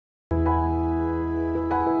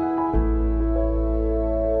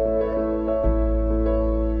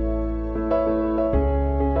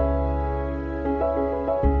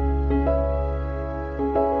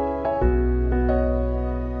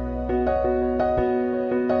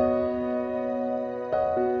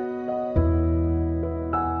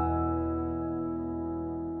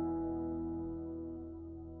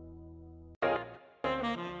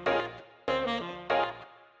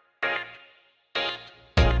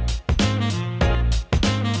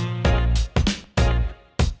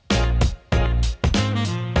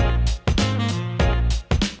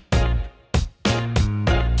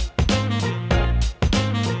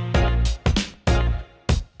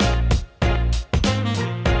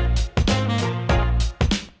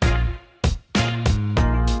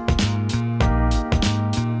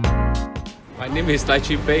name is Lai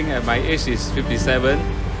Chi Peng and my age is 57.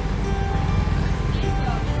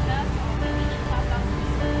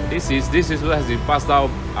 This is what has been passed down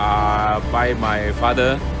by my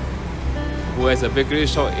father, who has a bakery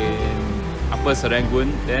shop in Upper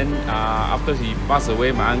Serangoon. Then after he passed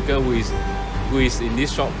away, my uncle who is in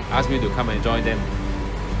this shop asked me to come and join them.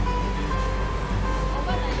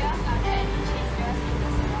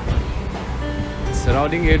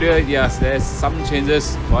 Surrounding area, yes, there's some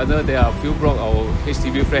changes. Further, there are a few blocks of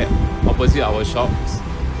HDB flat opposite our shops.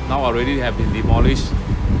 Now already have been demolished.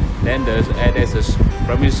 Then there's a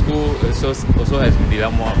primary school also has been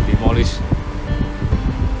demolished.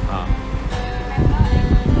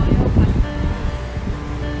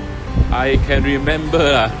 I can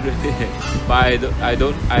remember, but I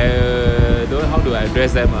don't know how to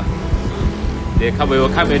address them. They will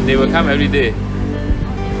come every day.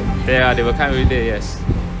 They will come every day. Yes.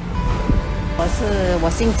 我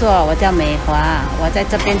姓作，我叫美华，我在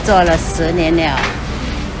这边做了10年了。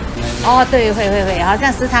哦，对，会，好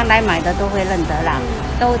像时常来买的都会认得啦，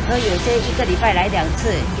都有些1个礼拜来2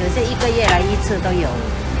次，有些1个月来1次都有。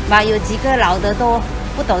嘛，有几个老的都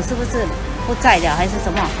不懂是不是不在了还是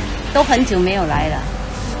什么，都很久没有来了。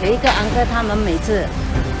有一个昂哥，他们每次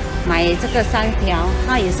买这个3条，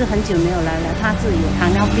他也是很久没有来了。他是有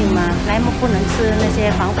糖尿病吗？来不能吃那些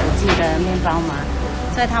防腐剂的面包嘛，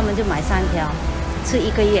所以他们就买3条，吃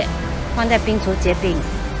1个月，放在冰橱结冰，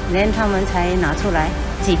然后他们才拿出来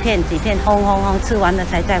几片，轰，吃完了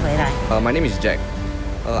才再回来。My name is Jack.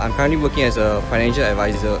 I'm currently working as a financial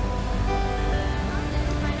advisor.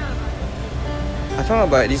 I found out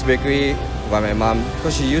about this bakery by my mom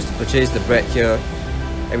because she used to purchase the bread here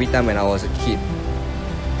every time when I was a kid.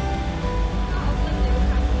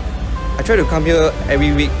 I try to come here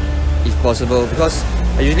every week if possible because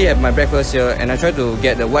I usually have my breakfast here and I try to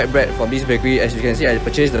get the white bread from this bakery. As you can see, I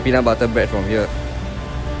purchased the peanut butter bread from here.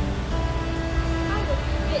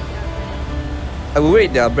 I would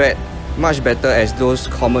rate their bread much better as those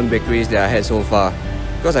common bakeries that I had so far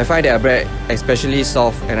because I find their bread especially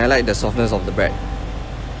soft and I like the softness of the bread.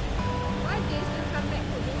 Why do you still come back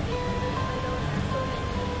to this bakery?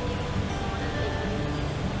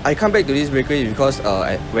 I come back to this bakery because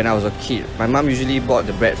when I was a kid, my mom usually bought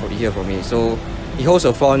the bread from here for me, so it holds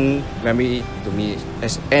a fond memory to me,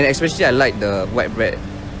 and especially I like the white bread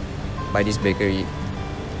by this bakery.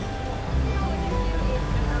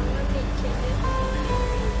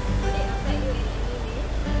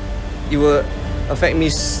 It will affect me.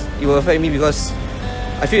 It will affect me because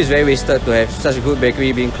I feel it's very wasted to have such a good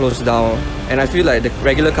bakery being closed down, and I feel like the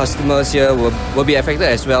regular customers here will be affected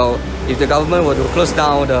as well if the government were to close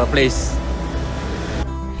down the place.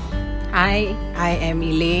 Hi, I am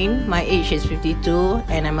Elaine. My age is 52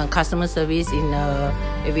 and I'm a customer service in an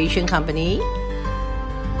aviation company.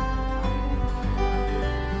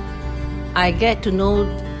 I get to know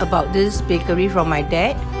about this bakery from my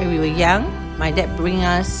dad. When we were young, my dad bring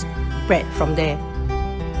us bread from there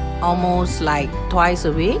almost like twice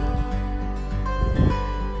a week.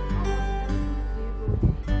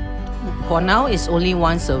 For now, it's only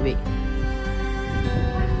once a week.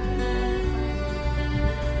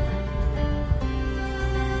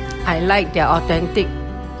 I like their authentic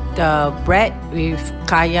bread with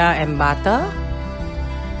kaya and butter.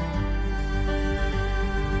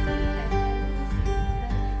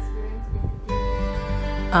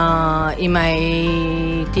 In my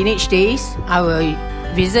teenage days, I will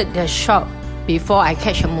visit the shop before I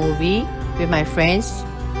catch a movie with my friends.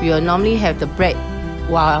 We will normally have the bread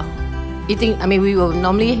while eating. We will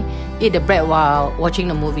normally eat the bread while watching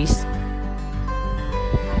the movies.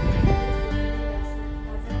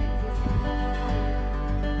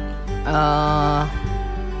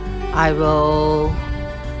 I will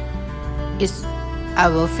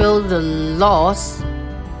feel the loss.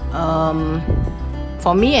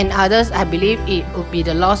 For me and others, I believe it would be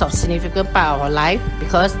the loss of significant part of our life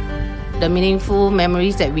because the meaningful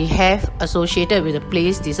memories that we have associated with the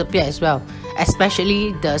place disappear as well,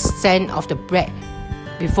 especially the scent of the bread.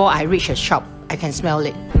 Before I reach a shop, I can smell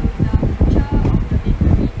it.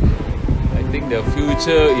 I think the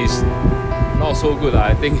future is not so good,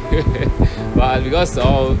 I think. But because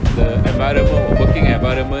of the environment, working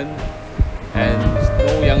environment, and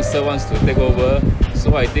no youngster wants to take over,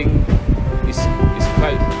 so I think it's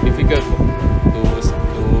quite difficult to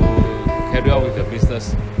carry on with the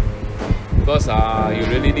business because you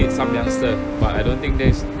really need some youngster, but I don't think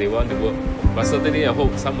they want to work. But certainly I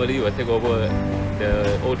hope somebody will take over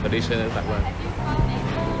the old traditional type one.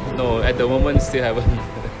 No, at the moment still haven't.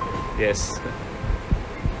 Yes.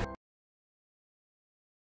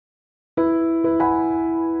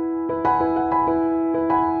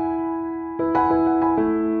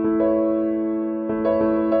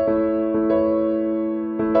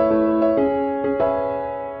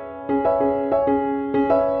 you.